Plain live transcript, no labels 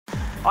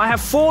I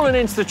have fallen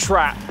into the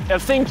trap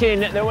of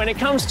thinking that when it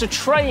comes to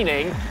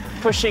training,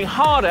 pushing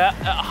harder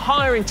at a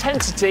higher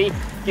intensity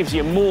gives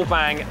you more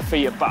bang for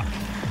your buck.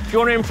 If you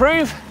want to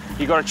improve,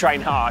 you've got to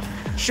train hard.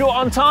 Short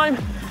on time,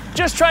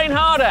 just train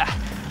harder.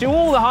 Do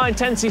all the high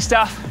intensity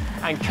stuff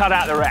and cut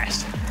out the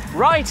rest.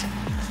 Right?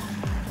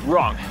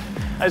 Wrong.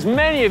 As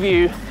many of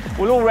you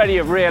will already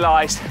have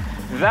realized,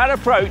 that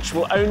approach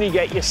will only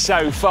get you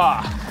so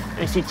far.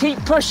 If you keep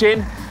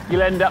pushing,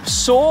 you'll end up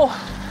sore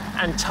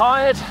and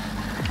tired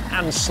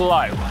and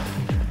slow.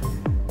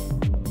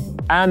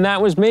 And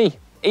that was me.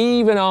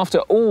 Even after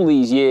all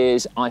these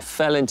years, I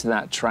fell into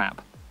that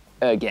trap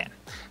again.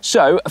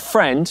 So a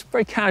friend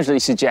very casually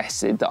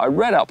suggested that I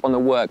read up on the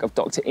work of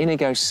Dr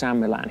Iñigo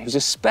San Millán, who's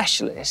a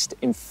specialist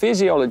in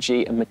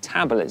physiology and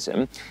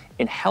metabolism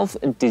in health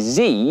and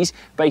disease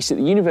based at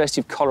the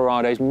University of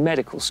Colorado's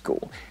Medical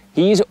School.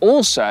 He is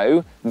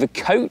also the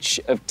coach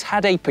of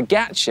Tadej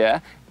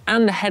Pogačar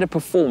and the head of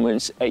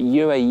performance at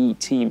UAE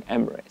Team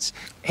Emirates.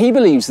 He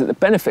believes that the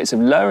benefits of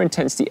lower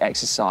intensity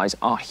exercise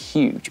are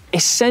huge,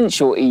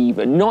 essential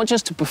even, not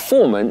just to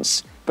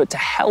performance, but to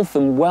health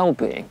and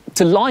well-being,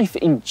 to life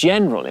in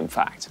general, in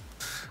fact.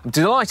 I'm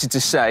delighted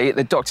to say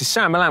that Dr.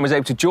 San Millán was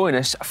able to join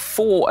us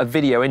for a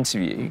video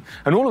interview,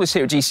 and all of us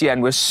here at GCN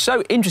were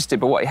so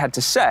interested by what he had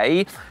to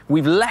say,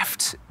 we've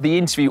left the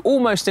interview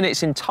almost in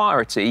its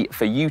entirety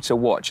for you to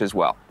watch as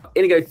well.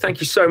 Iñigo, thank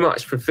you so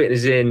much for fitting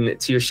us in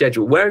to your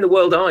schedule. Where in the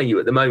world are you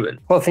at the moment?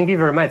 Well, thank you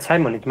very much,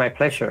 Simon. It's my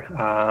pleasure.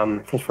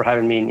 Thanks for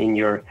having me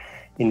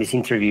in this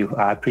interview.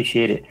 I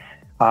appreciate it.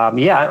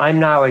 Yeah, I'm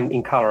now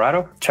in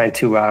Colorado, trying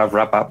to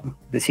wrap up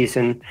the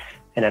season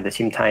and at the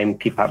same time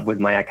keep up with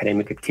my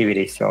academic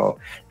activities. So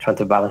trying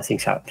to balance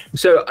things out.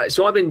 So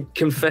I've been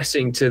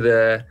confessing to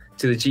the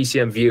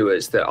GCN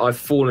viewers that I've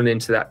fallen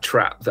into that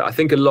trap that I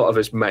think a lot of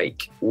us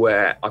make,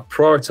 where I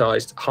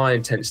prioritized high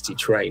intensity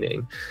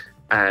training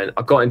and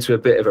I got into a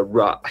bit of a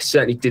rut. I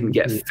certainly didn't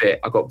get fit.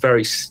 I got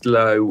very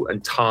slow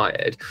and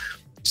tired.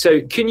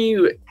 So can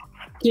you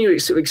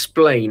sort of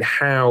explain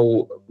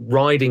how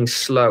riding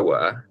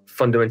slower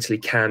fundamentally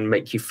can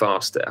make you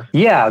faster?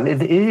 Yeah,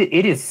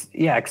 it is.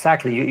 Yeah,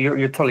 exactly.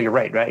 You're totally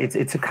right.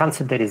 It's a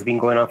concept that has been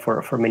going on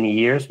for many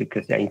years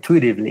because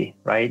intuitively,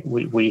 right,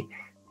 we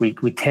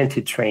tend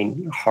to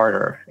train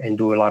harder and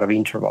do a lot of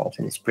intervals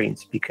and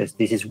sprints because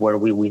this is where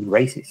we win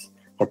races.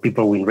 Or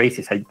people win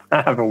races. I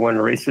haven't won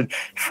a race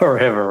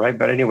forever, right?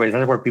 But anyways,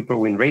 that's where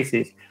people win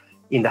races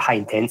in the high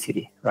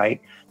intensity,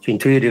 right? So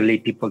intuitively,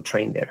 people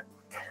train there.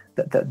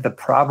 The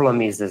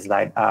problem is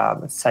that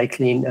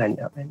cycling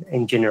and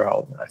in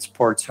general,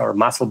 sports or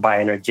muscle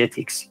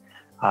bioenergetics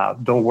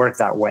don't work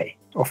that way.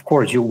 Of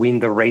course, you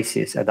win the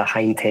races at a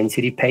high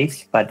intensity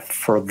pace, but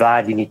for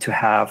that, you need to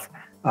have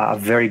a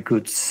very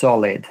good,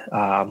 solid,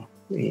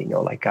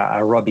 like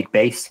aerobic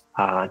base,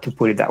 to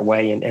put it that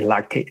way, and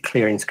lactate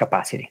clearance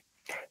capacity.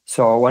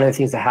 So one of the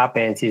things that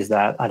happens is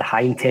that at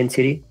high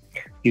intensity,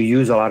 you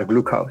use a lot of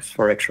glucose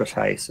for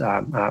exercise,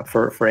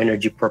 for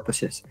energy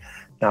purposes.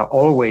 Now,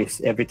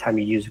 always, every time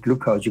you use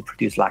glucose, you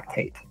produce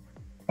lactate,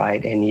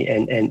 right? And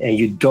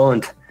you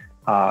don't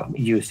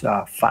use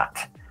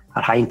fat.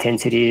 At high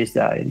intensities,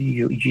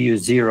 you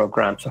use 0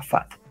 grams of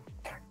fat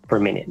per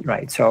minute,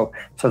 right? So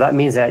that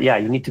means that, yeah,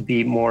 you need to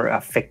be more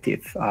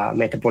effective,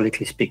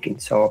 metabolically speaking.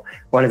 So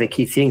one of the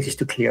key things is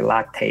to clear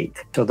lactate.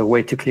 So the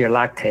way to clear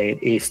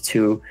lactate is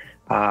to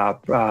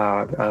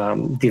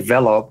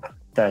develop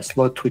the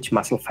slow twitch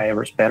muscle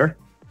fibers better,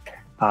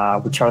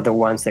 which are the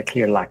ones that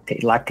clear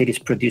lactate. Lactate is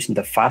produced in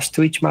the fast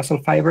twitch muscle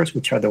fibers,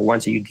 which are the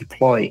ones that you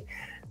deploy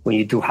when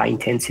you do high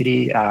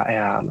intensity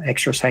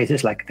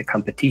exercises like the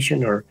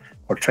competition or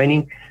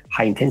training,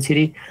 high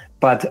intensity.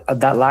 But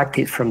that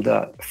lactate from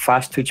the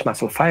fast twitch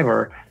muscle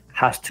fiber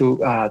has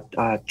to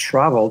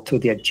travel to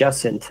the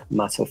adjacent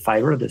muscle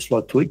fiber, the slow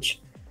twitch,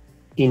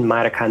 in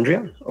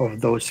mitochondria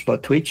of those slow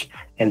twitch,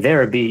 and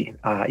there be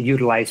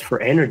utilized for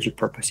energy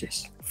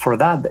purposes. For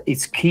that,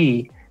 it's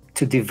key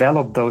to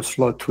develop those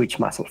slow twitch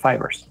muscle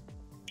fibers,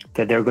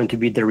 that they're going to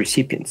be the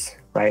recipients,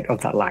 right,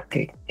 of that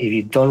lactate. If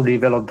you don't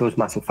develop those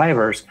muscle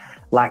fibers,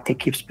 lactate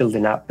keeps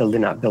building up.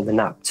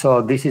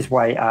 So this is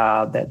why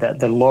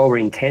the lower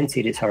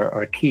intensities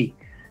are key,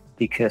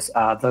 because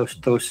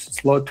those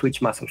slow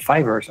twitch muscle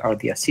fibers are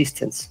the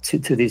assistants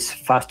to these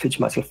fast twitch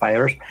muscle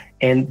fibers,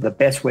 and the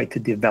best way to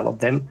develop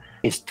them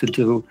is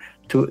to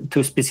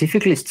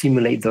specifically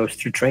stimulate those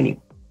through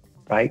training,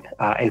 right?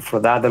 And for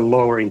that, the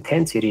lower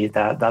intensity,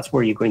 that's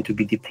where you're going to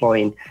be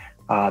deploying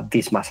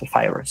these muscle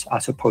fibers,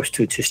 as opposed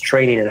to just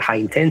training at high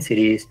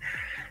intensities.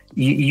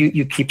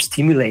 You keep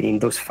stimulating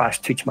those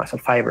fast twitch muscle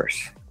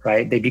fibers,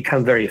 right? They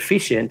become very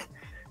efficient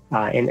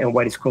and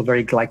what is called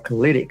very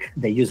glycolytic.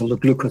 They use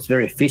glucose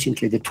very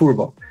efficiently, the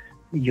turbo.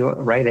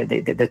 Right?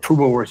 The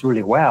turbo works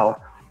really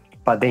well,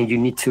 but then you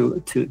need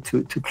to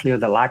clear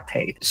the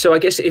lactate. So I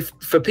guess if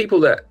for people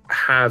that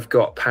have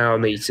got power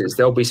meters,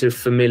 they'll be sort of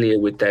familiar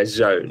with their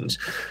zones.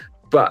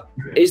 But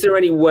is there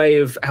any way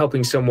of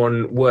helping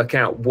someone work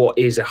out what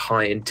is a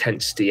high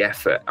intensity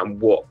effort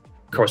and what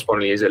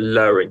correspondingly is a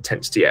lower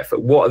intensity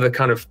effort. What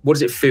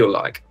does it feel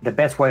like? The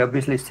best way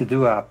obviously is to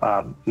do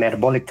a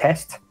metabolic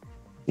test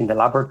in the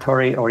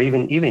laboratory, or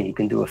even you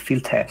can do a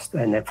field test.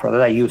 And then for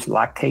that I use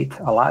lactate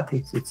a lot.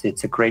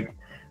 It's a great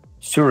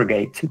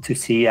surrogate to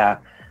see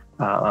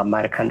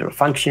mitochondrial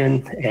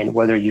function and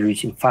whether you're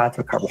using fat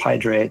or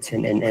carbohydrates,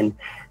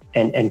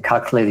 and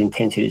calculate the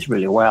intensities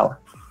really well.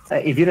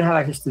 If you don't have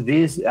access to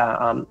this,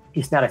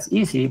 it's not as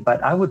easy,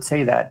 but I would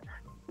say that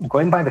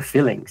going by the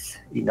feelings,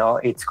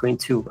 it's going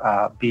to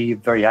be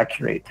very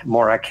accurate,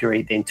 more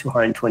accurate than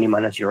 220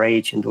 minus your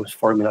age and those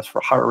formulas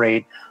for heart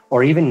rate,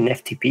 or even an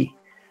FTP.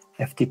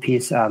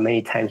 FTPs,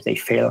 many times they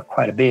fail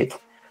quite a bit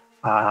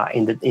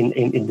in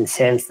the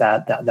sense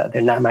that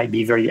they're not might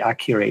be very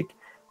accurate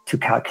to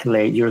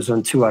calculate your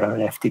zone 2 out of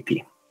an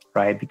FTP,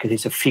 right? Because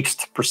it's a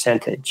fixed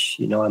percentage,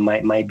 it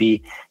might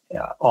be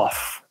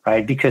off,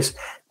 right? Because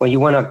when you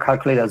want to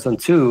calculate a zone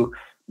 2,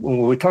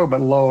 when we talk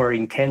about lower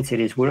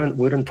intensities, we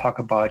don't talk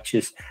about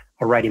just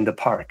a ride in the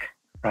park,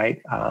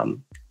 right?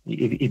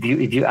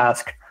 If you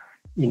ask,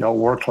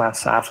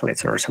 world-class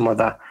athletes or some of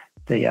the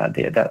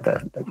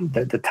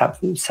top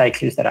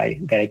cyclists that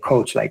I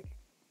coach, like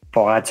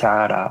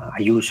Pogačar,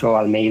 Ayuso,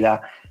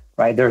 Almeida,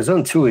 right? Their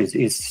zone 2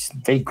 is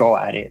they go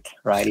at it,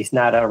 right? It's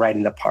not a ride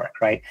in the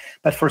park, right?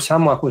 But for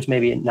someone who's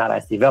maybe not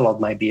as developed,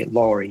 might be at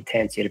lower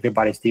intensity.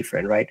 Everybody's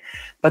different, right?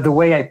 But the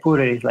way I put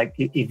it is like,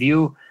 if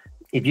you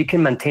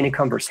can maintain a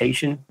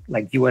conversation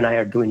like you and I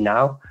are doing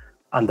now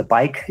on the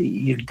bike,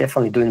 you're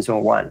definitely doing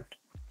zone 1.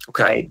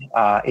 Okay.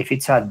 Right? If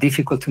it's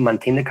difficult to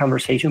maintain the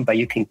conversation, but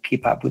you can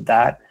keep up with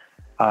that,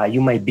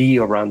 you might be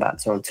around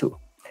that zone 2.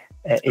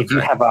 If you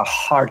have a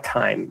hard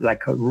time,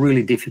 like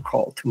really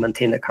difficult to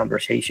maintain the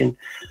conversation,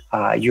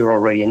 you're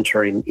already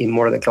entering in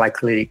more of the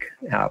glycolytic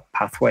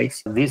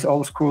pathways. This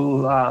old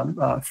school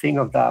thing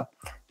of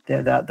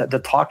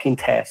the talking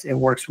test, it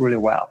works really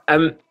well.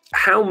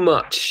 How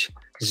much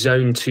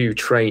zone 2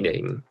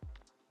 training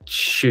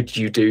should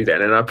you do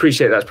then? And I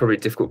appreciate that's probably a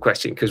difficult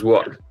question, because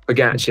what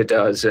Pogačar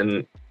does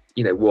and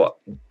what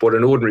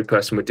an ordinary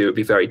person would do would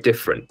be very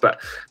different.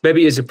 But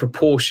maybe as a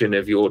proportion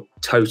of your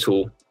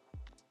total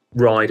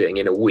riding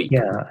in a week,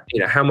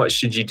 how much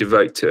should you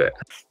devote to it?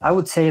 I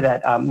would say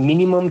that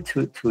minimum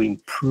to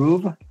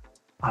improve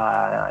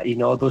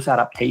those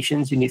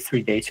adaptations, you need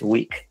 3 days a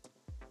week.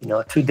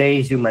 2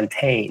 days you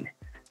maintain,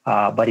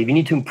 but if you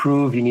need to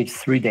improve, you need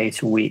 3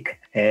 days a week.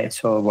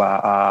 So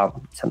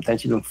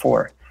sometimes even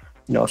 4,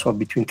 so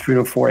between 3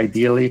 and 4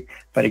 ideally.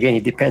 But again,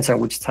 it depends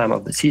on which time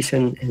of the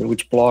season and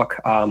which block.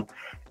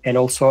 And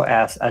also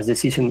as the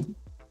season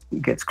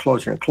gets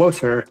closer and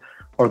closer,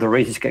 or the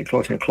races get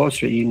closer and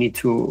closer, you need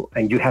to,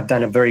 and you have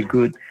done a very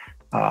good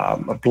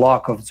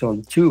block of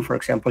zone 2, for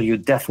example, you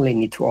definitely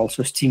need to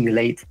also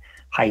stimulate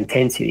high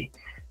intensity.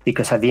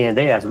 Because at the end of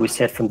the day, as we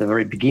said from the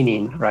very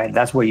beginning, right,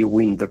 that's where you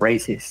win the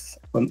races.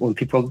 When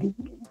people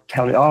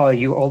tell me, all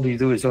you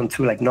do is zone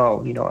 2, like,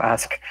 no,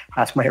 ask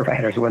my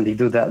riders when they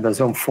do the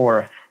zone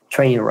 4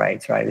 training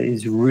rides, right? It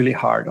is really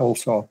hard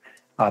also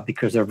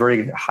because they're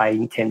very high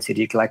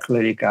intensity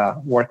glycolytic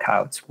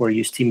workouts where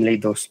you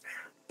stimulate those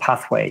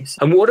pathways.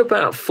 And what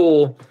about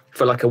for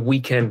like a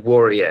weekend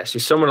warrior? So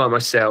someone like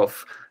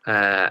myself,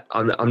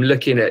 I'm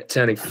looking at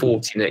turning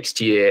 40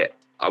 next year.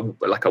 I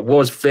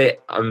was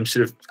fit. I'm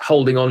sort of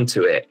holding on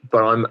to it,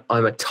 but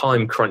I'm a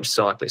time crunch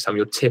cyclist. I'm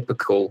your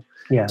typical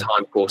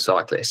time poor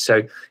cyclist.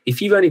 So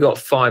if you've only got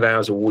 5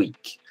 hours a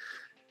week,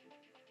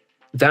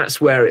 that's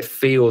where it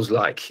feels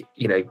like,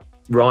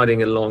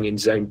 riding along in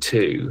zone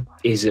 2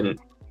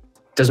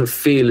 doesn't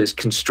feel as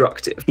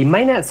constructive. It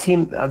might not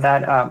seem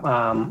that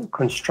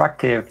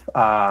constructive,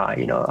 but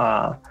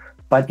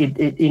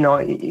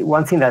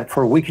one thing that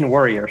for weekend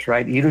warriors,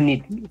 right, you don't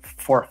need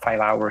 4 or 5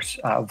 hours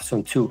of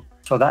zone 2.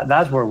 So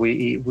that's where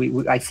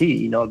I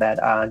see,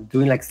 that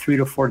doing like 3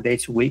 to 4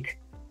 days a week,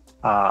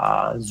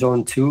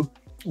 zone 2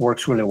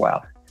 works really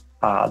well.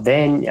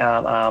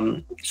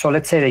 So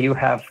let's say that you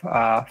have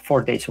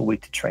 4 days a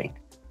week to train,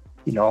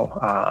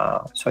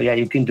 so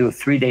you can do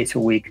 3 days a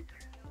week,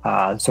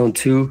 zone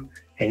 2,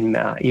 and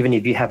even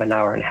if you have an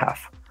hour and a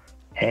half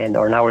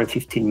or an hour and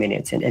 15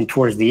 minutes, and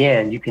towards the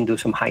end, you can do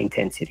some high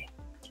intensity.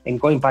 And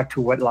going back to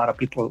what a lot of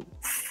people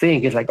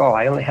think is like,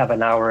 I only have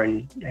an hour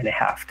and a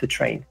half to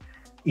train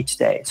each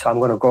day, so I'm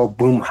going to go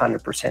boom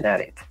 100%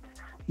 at it.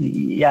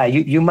 Yeah,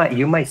 you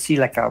might see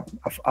like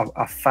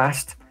a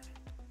fast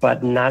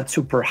but not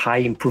super high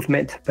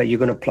improvement, but you're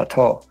going to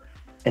plateau,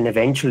 and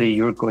eventually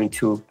you're going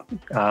to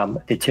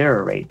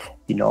deteriorate,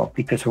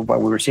 because of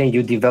what we were saying.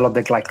 You develop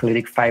the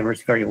glycolytic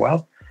fibers very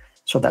well,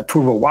 so that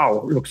turbo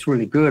looks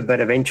really good, but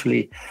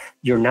eventually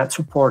you're not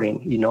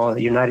supporting,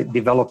 you're not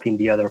developing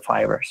the other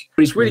fibers.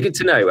 But it's really good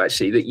to know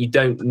actually that you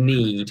don't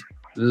need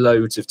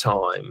loads of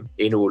time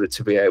in order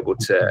to be able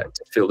to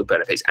feel the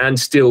benefits and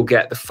still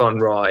get the fun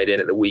ride in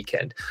at the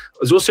weekend. I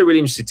was also really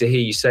interested to hear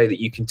you say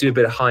that you can do a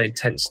bit of high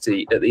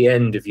intensity at the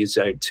end of your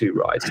zone 2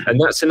 rides, and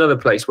that's another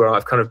place where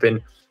I've kind of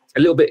been a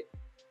little bit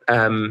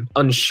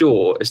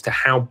unsure as to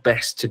how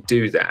best to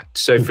do that.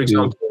 So for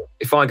example,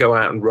 if I go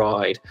out and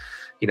ride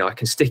you know, I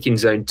can stick in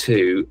zone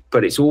 2,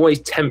 but it's always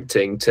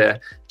tempting to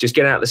just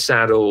get out the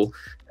saddle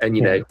and,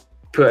 you know,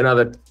 put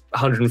another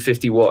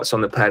 150 watts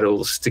on the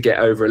pedals to get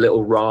over a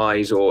little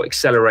rise or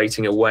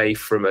accelerating away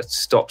from a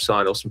stop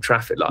sign or some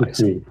traffic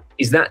lights.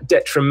 Is that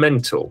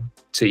detrimental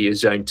to your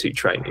zone 2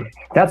 training?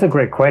 That's a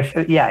great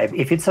question. Yeah,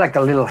 if it's like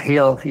a little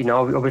hill, you know,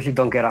 obviously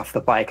don't get off the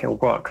bike and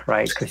walk,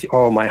 right? Because,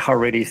 oh, my heart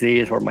rate is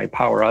this, or my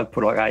power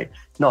output,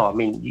 no, I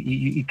mean,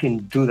 you can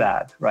do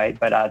that, right?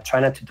 But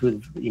try not to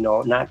do, you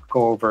know, not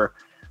go over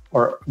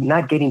or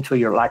not get into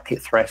your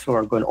lactate threshold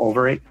or going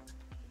over it.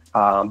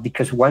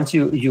 Because once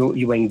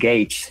you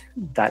engage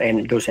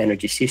those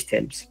energy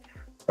systems,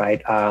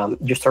 right,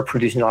 you start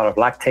producing a lot of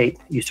lactate,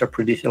 you start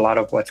producing a lot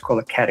of what's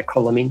called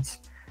catecholamines,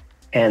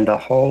 and the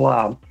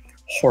whole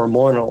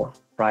hormonal,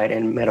 right,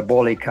 and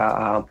metabolic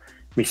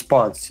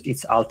response,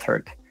 it's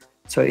altered.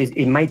 So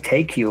it might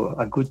take you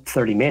a good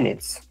 30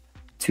 minutes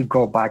to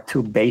go back to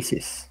a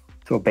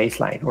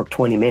baseline, or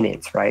 20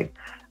 minutes, right?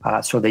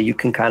 So that you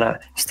can kind of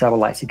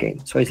stabilize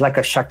again. So it's like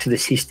a shock to the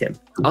system.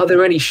 Are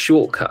there any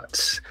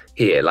shortcuts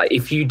here? Like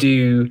if you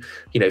do,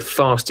 you know,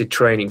 fasted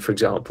training, for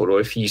example, or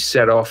if you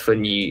set off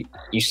and you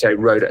say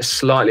rode at a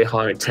slightly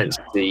higher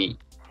intensity,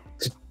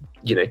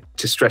 you know,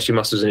 to stress your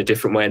muscles in a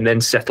different way, and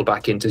then settle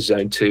back into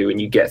zone 2, and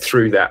you get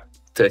through that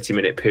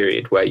 30-minute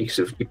period where your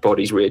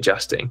body's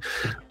readjusting.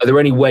 Are there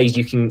any ways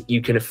you can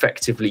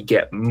effectively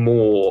get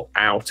more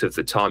out of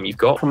the time you've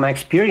got? From my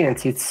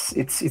experience,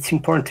 it's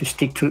important to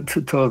stick to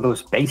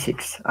those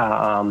basics.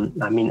 I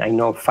mean, I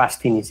know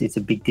fasting is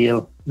a big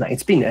deal.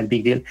 It's been a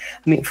big deal.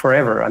 I mean,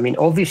 forever. I mean,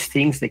 all these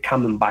things, they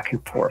come back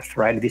and forth,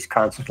 right? These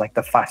concepts like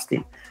the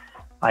fasting.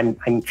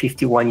 I'm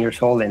 51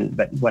 years old,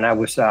 but when I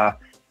was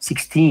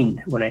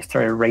 16, when I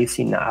started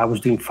racing, I was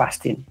doing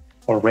fasting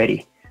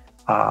already.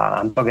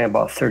 I'm talking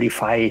about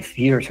 35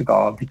 years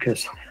ago,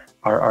 because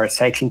our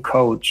cycling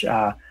coach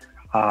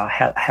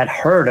had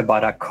heard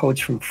about a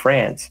coach from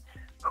France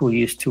who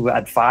used to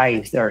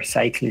advise their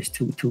cyclists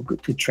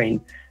to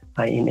train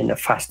in a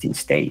fasting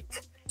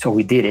state. So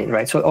we did it,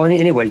 right? So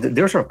anyway,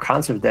 there's a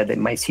concept that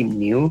might seem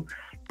new,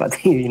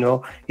 but you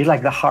know, it's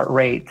like the heart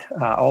rate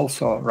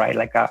also, right?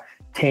 Like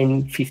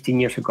 10, 15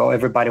 years ago,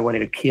 everybody wanted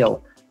to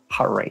kill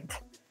heart rate,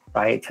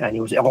 right? And it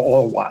was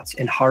all watts,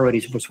 and heart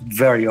rate was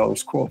very old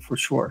school for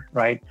sure,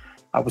 right?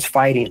 I was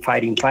fighting,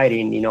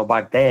 you know,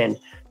 back then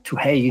to,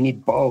 hey, you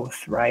need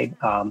both, right?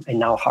 And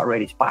now heart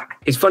rate is back.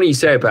 It's funny you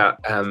say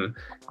about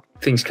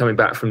things coming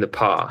back from the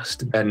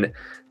past. And,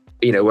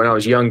 you know, when I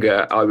was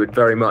younger, I would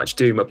very much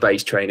do my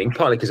base training,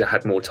 partly because I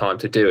had more time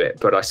to do it.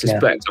 But I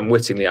suspect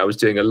unwittingly, I was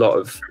doing a lot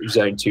of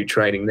zone 2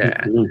 training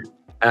there.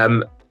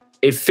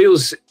 It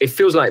feels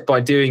like by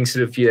doing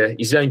sort of your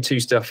zone 2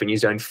 stuff and your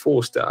zone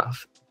 4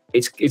 stuff,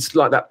 it's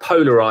like that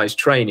polarized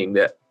training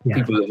that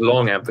people have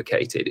long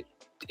advocated.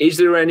 Is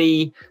there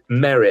any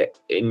merit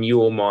in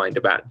your mind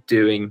about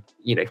doing,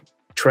 you know,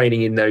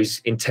 training in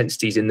those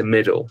intensities in the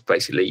middle,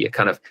 basically your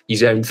kind of your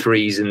zone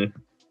 3s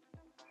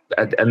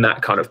and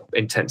that kind of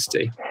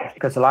intensity?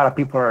 Because a lot of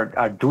people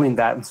are doing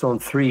that in zone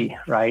 3,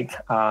 right?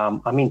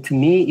 I mean, to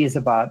me, it's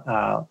about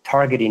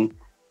targeting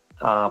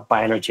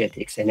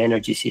bioenergetics and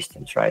energy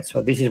systems, right?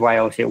 So this is why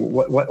I would say,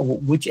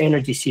 which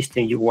energy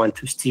system you want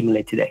to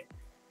stimulate today?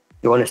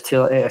 You want to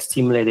still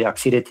stimulate the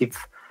oxidative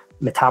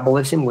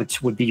metabolism,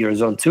 which would be your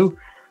zone 2,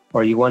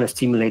 or you want to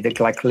stimulate the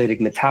glycolytic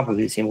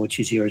metabolism, which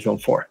is your zone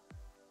 4,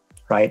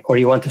 right? Or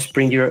you want to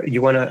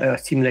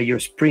stimulate your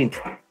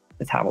sprint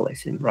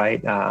metabolism,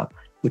 right?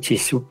 Which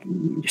is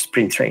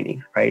sprint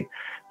training, right?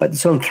 But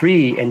zone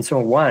 3 and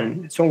zone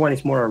 1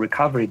 is more a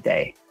recovery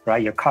day,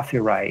 right? Your coffee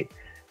ride.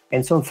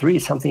 And zone 3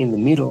 is something in the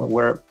middle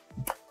where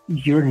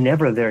you're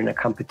never there in a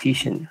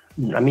competition.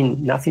 I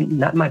mean,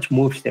 not much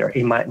moves there.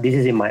 This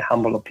is in my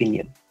humble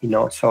opinion, you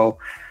know. So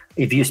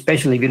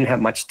especially if you don't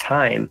have much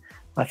time,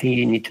 I think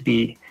you need to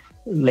be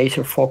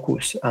laser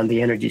focused on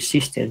the energy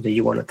system that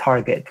you want to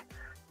target,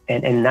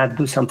 and not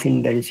do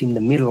something that is in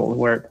the middle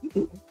where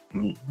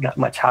not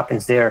much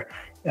happens there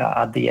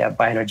at the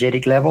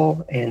bioenergetic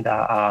level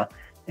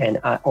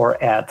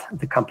or at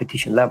the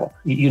competition level.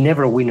 You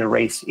never win a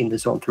race in the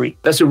zone 3.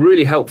 That's a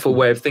really helpful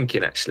way of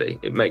thinking, actually.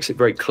 It makes it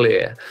very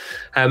clear.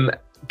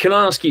 Can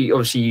I ask you,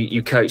 obviously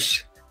you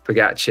coach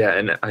Pogačar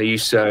and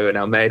Ayuso and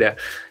Almeida,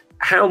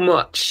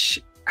 what's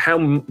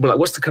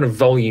the kind of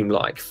volume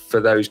like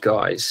for those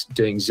guys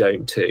doing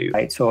zone 2?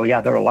 Right. So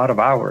yeah, there are a lot of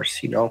hours,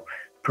 you know,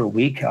 per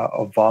week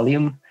of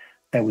volume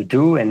that we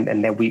do, and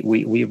then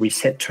we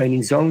reset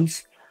training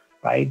zones,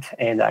 right?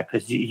 And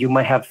because you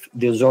might have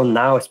the zone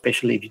now,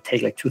 especially if you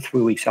take like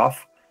 2-3 weeks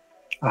off,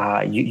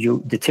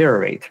 you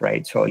deteriorate,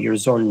 right? So your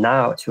zone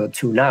now, so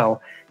 2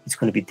 now, it's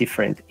going to be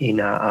different in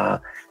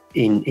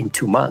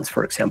 2 months,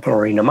 for example,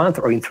 or in a month,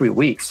 or in 3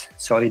 weeks.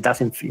 So it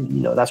doesn't, you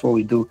know, that's what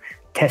we do,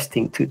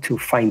 testing to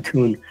fine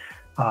tune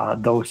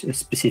those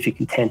specific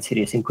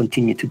intensities and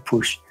continue to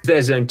push.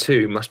 Their zone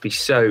 2 must be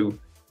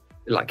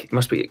it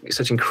must be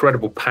such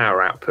incredible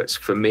power outputs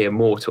for mere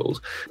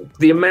mortals.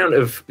 The amount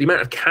of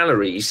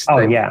calories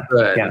they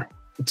burn.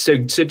 So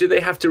do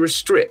they have to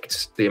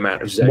restrict the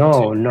amount of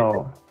zone 2?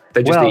 No.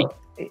 They just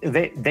eat.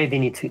 they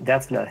need to.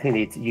 That's another thing.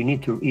 You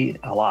need to eat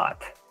a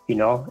lot,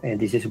 and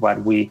this is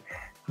what we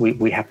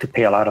have to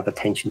pay a lot of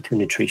attention to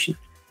nutrition.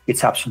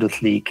 It's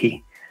absolutely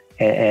key,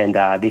 and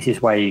this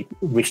is why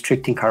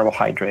restricting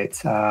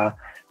carbohydrates,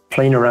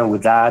 playing around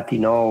with that,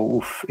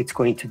 it's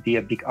going to be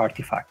a big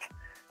artifact,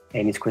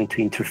 and it's going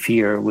to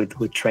interfere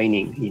with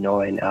training,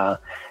 and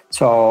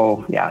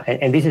so yeah,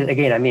 and this is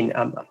again,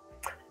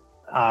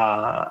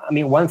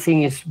 one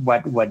thing is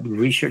what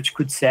research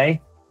could say,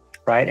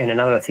 right, and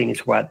another thing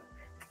is what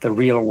the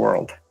real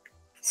world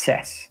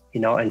says,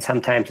 and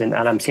sometimes, and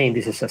I'm saying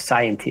this as a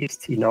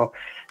scientist,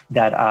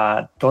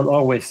 that don't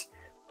always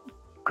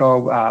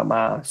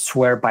go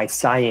swear by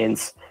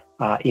science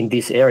in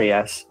these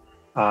areas.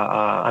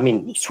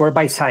 Swear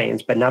by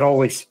science, but not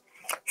always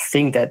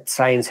think that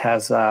science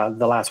has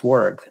the last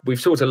word.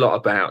 We've talked a lot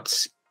about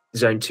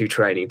zone 2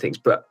 training things,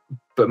 but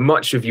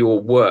much of your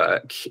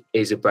work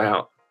is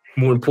about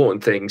more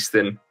important things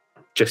than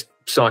just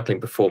cycling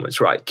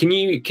performance, right? Can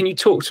you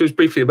talk to us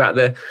briefly about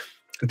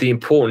the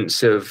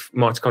importance of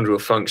mitochondrial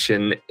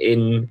function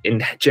in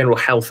general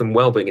health and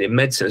well-being and in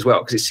medicine as well?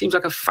 Because it seems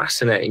like a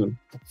fascinating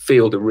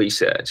field of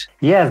research.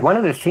 Yeah, one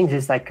of the things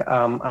is like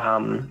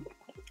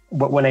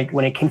when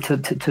I came to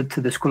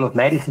the School of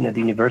Medicine at the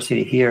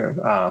university here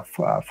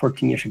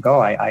 14 years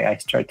ago, I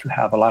started to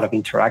have a lot of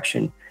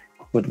interaction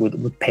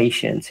with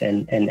patients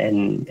and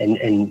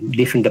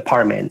different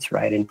departments,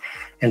 right?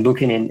 And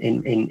looking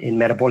in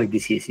metabolic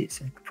diseases,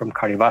 from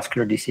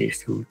cardiovascular disease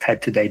to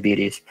type 2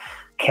 diabetes,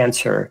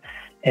 cancer.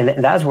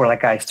 And that's where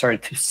I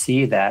started to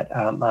see that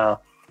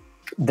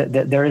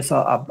there is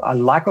a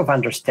lack of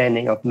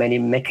understanding of many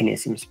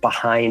mechanisms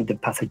behind the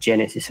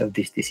pathogenesis of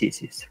these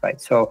diseases, right?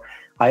 So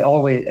I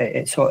always,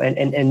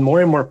 and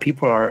more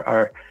people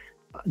are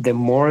the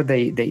more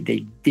they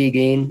dig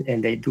in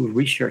and they do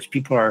research,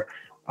 people are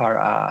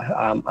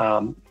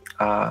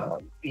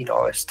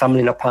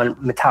stumbling upon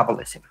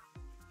metabolism,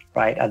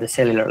 right, at the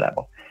cellular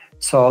level.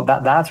 So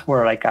that's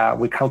where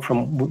we come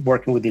from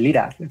working with elite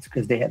athletes,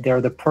 because they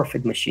are the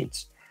perfect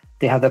machines.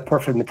 They have the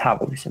perfect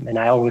metabolism. And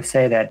I always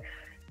say that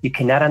you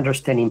cannot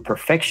understand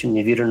imperfection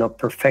if you don't know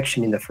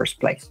perfection in the first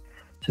place.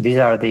 So these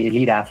are the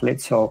elite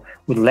athletes. So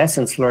with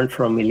lessons learned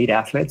from elite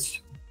athletes,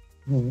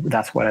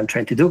 that's what I'm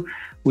trying to do.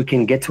 We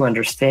can get to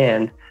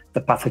understand the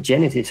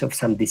pathogenesis of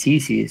some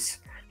diseases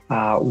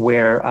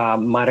where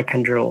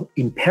mitochondrial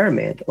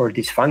impairment or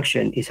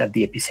dysfunction is at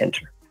the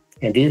epicenter.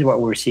 And this is what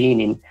we're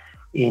seeing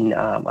in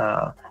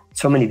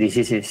so many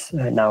diseases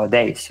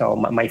nowadays. So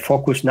my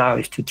focus now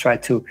is to try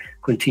to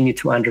continue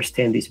to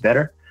understand this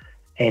better.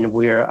 And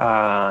we're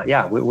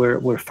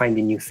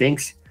finding new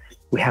things.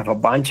 We have a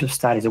bunch of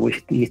studies that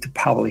we need to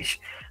publish.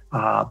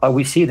 But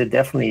we see that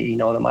definitely,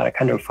 the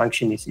mitochondrial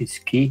function is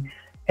key.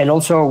 And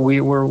also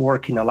we're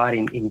working a lot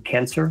in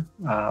cancer,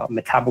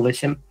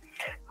 metabolism.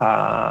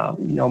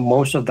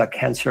 Most of the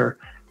cancer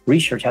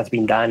research has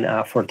been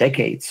done for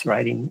decades,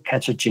 right, in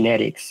cancer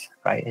genetics,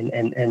 right?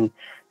 And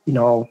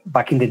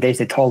back in the days,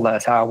 they told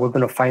us, we're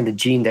going to find the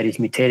gene that is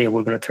mutated,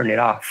 we're going to turn it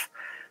off.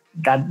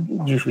 That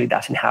usually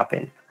doesn't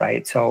happen,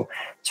 right? So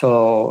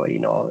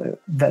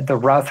the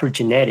route through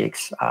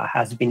genetics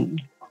has been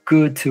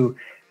good to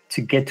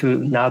get to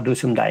now do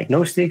some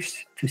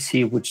diagnostics to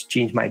see which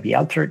genes might be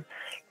altered,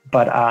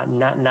 but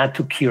not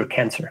to cure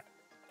cancer,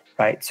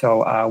 right?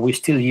 So we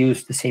still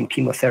use the same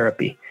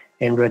chemotherapy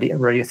and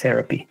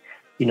radiotherapy,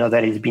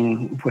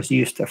 that was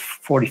used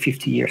 40,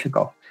 50 years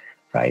ago.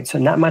 Right, so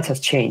not much has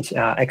changed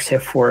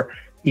except for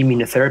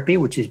immunotherapy,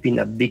 which has been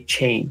a big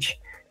change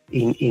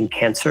in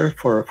cancer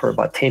for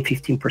about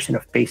 10-15%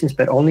 of patients,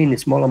 but only in a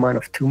small amount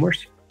of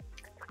tumors.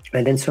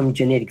 And then some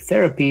genetic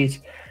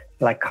therapies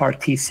like CAR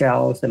T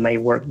cells that may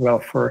work well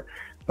for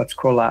what's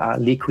called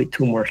liquid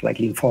tumors like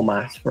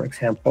lymphomas, for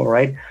example,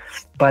 right?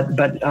 But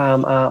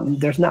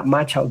there's not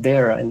much out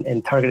there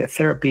and targeted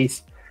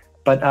therapies.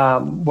 But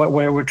what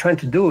we're trying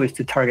to do is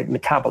to target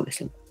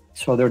metabolism.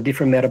 So there are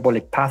different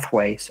metabolic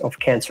pathways of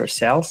cancer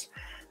cells.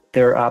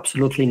 They're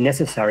absolutely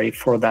necessary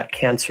for that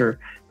cancer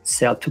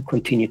cell to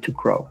continue to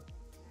grow,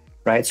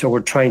 right? So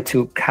we're trying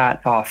to cut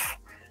off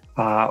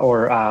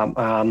or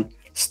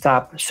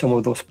stop some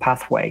of those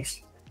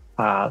pathways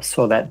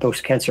so that those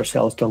cancer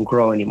cells don't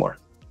grow anymore.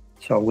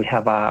 So we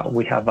have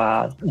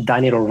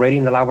done it already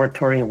in the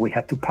laboratory, and we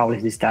have to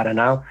publish this data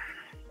now,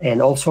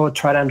 and also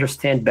try to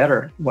understand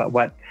better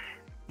what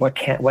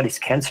is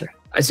cancer.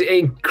 It's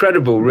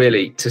incredible,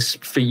 really,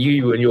 for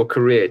you and your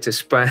career to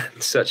span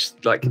such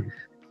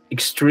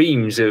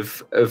extremes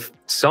of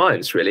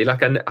science. Really, I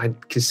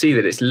can see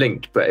that it's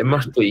linked, but it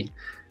must be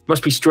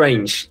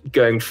strange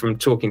going from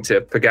talking to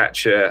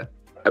Pogačar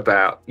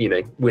about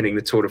winning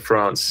the Tour de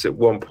France at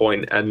one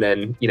point, and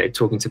then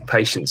talking to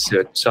patients who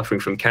are suffering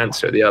from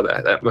cancer at the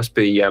other. That must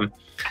be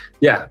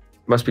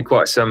must be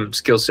quite some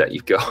skill set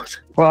you've got.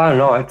 Well, I don't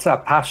know. It's a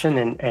passion.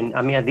 And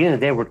at the end of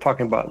the day, we're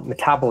talking about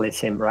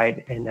metabolism,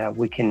 right? And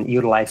we can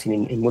utilize it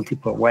in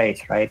multiple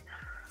ways, right?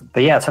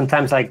 But yeah,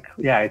 sometimes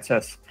it's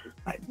just,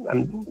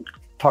 I'm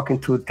talking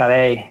to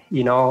Tadej,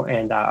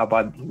 and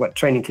about what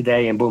training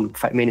today, and boom,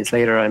 5 minutes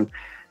later, I'm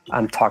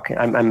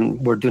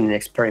we're doing an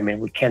experiment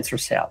with cancer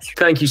cells.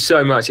 Thank you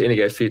so much,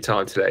 Iñigo, for your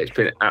time today. It's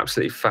been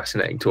absolutely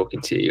fascinating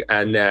talking to you,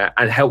 and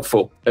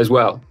helpful as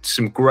well.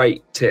 Some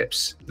great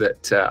tips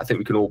that I think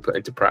we can all put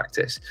into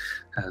practice.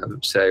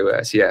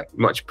 So yeah,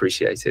 much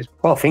appreciated.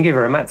 Well, thank you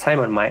very much,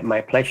 Simon.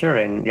 My pleasure.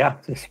 And yeah,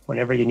 just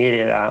whenever you need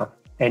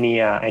any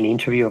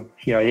interview,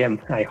 here I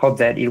am. I hope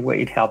that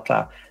it helped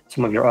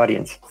some of your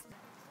audience.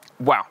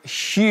 Wow,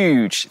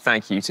 huge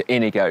thank you to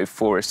Iñigo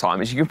for his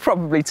time. As you can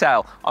probably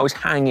tell, I was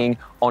hanging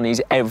on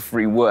his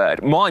every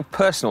word. My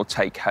personal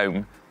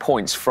take-home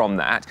points from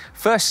that: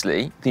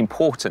 firstly, the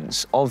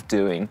importance of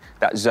doing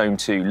that zone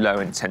 2 low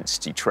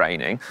intensity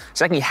training.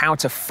 Secondly, how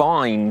to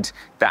find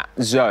that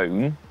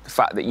zone, the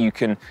fact that you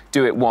can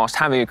do it whilst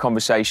having a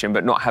conversation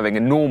but not having a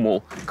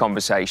normal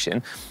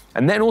conversation.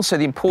 And then also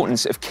the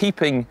importance of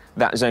keeping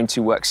that zone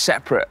 2 work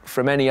separate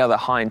from any other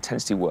high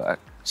intensity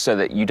work, so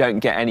that you don't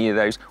get any of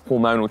those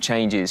hormonal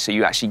changes, so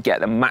you actually get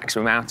the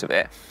maximum out of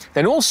it.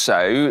 Then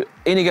also,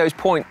 Iñigo's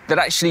point that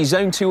actually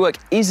zone 2 work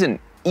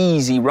isn't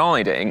easy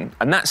riding,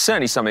 and that's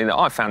certainly something that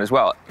I've found as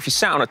well. If you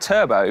sat on a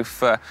turbo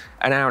for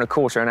an hour and a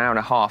quarter, an hour and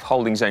a half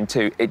holding zone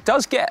 2, it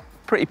does get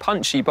pretty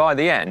punchy by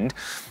the end,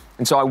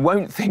 and so I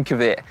won't think of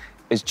it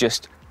as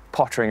just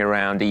pottering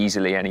around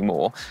easily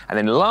anymore. And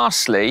then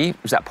lastly,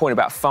 was that point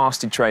about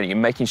fasted training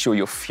and making sure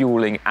you're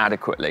fueling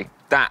adequately.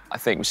 That, I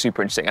think, was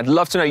super interesting. I'd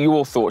love to know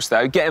your thoughts,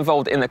 though. Get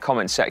involved in the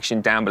comment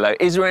section down below.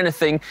 Is there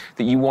anything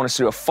that you want us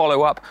to do a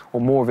follow-up or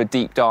more of a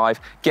deep dive?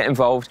 Get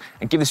involved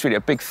and give this video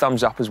a big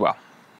thumbs up as well.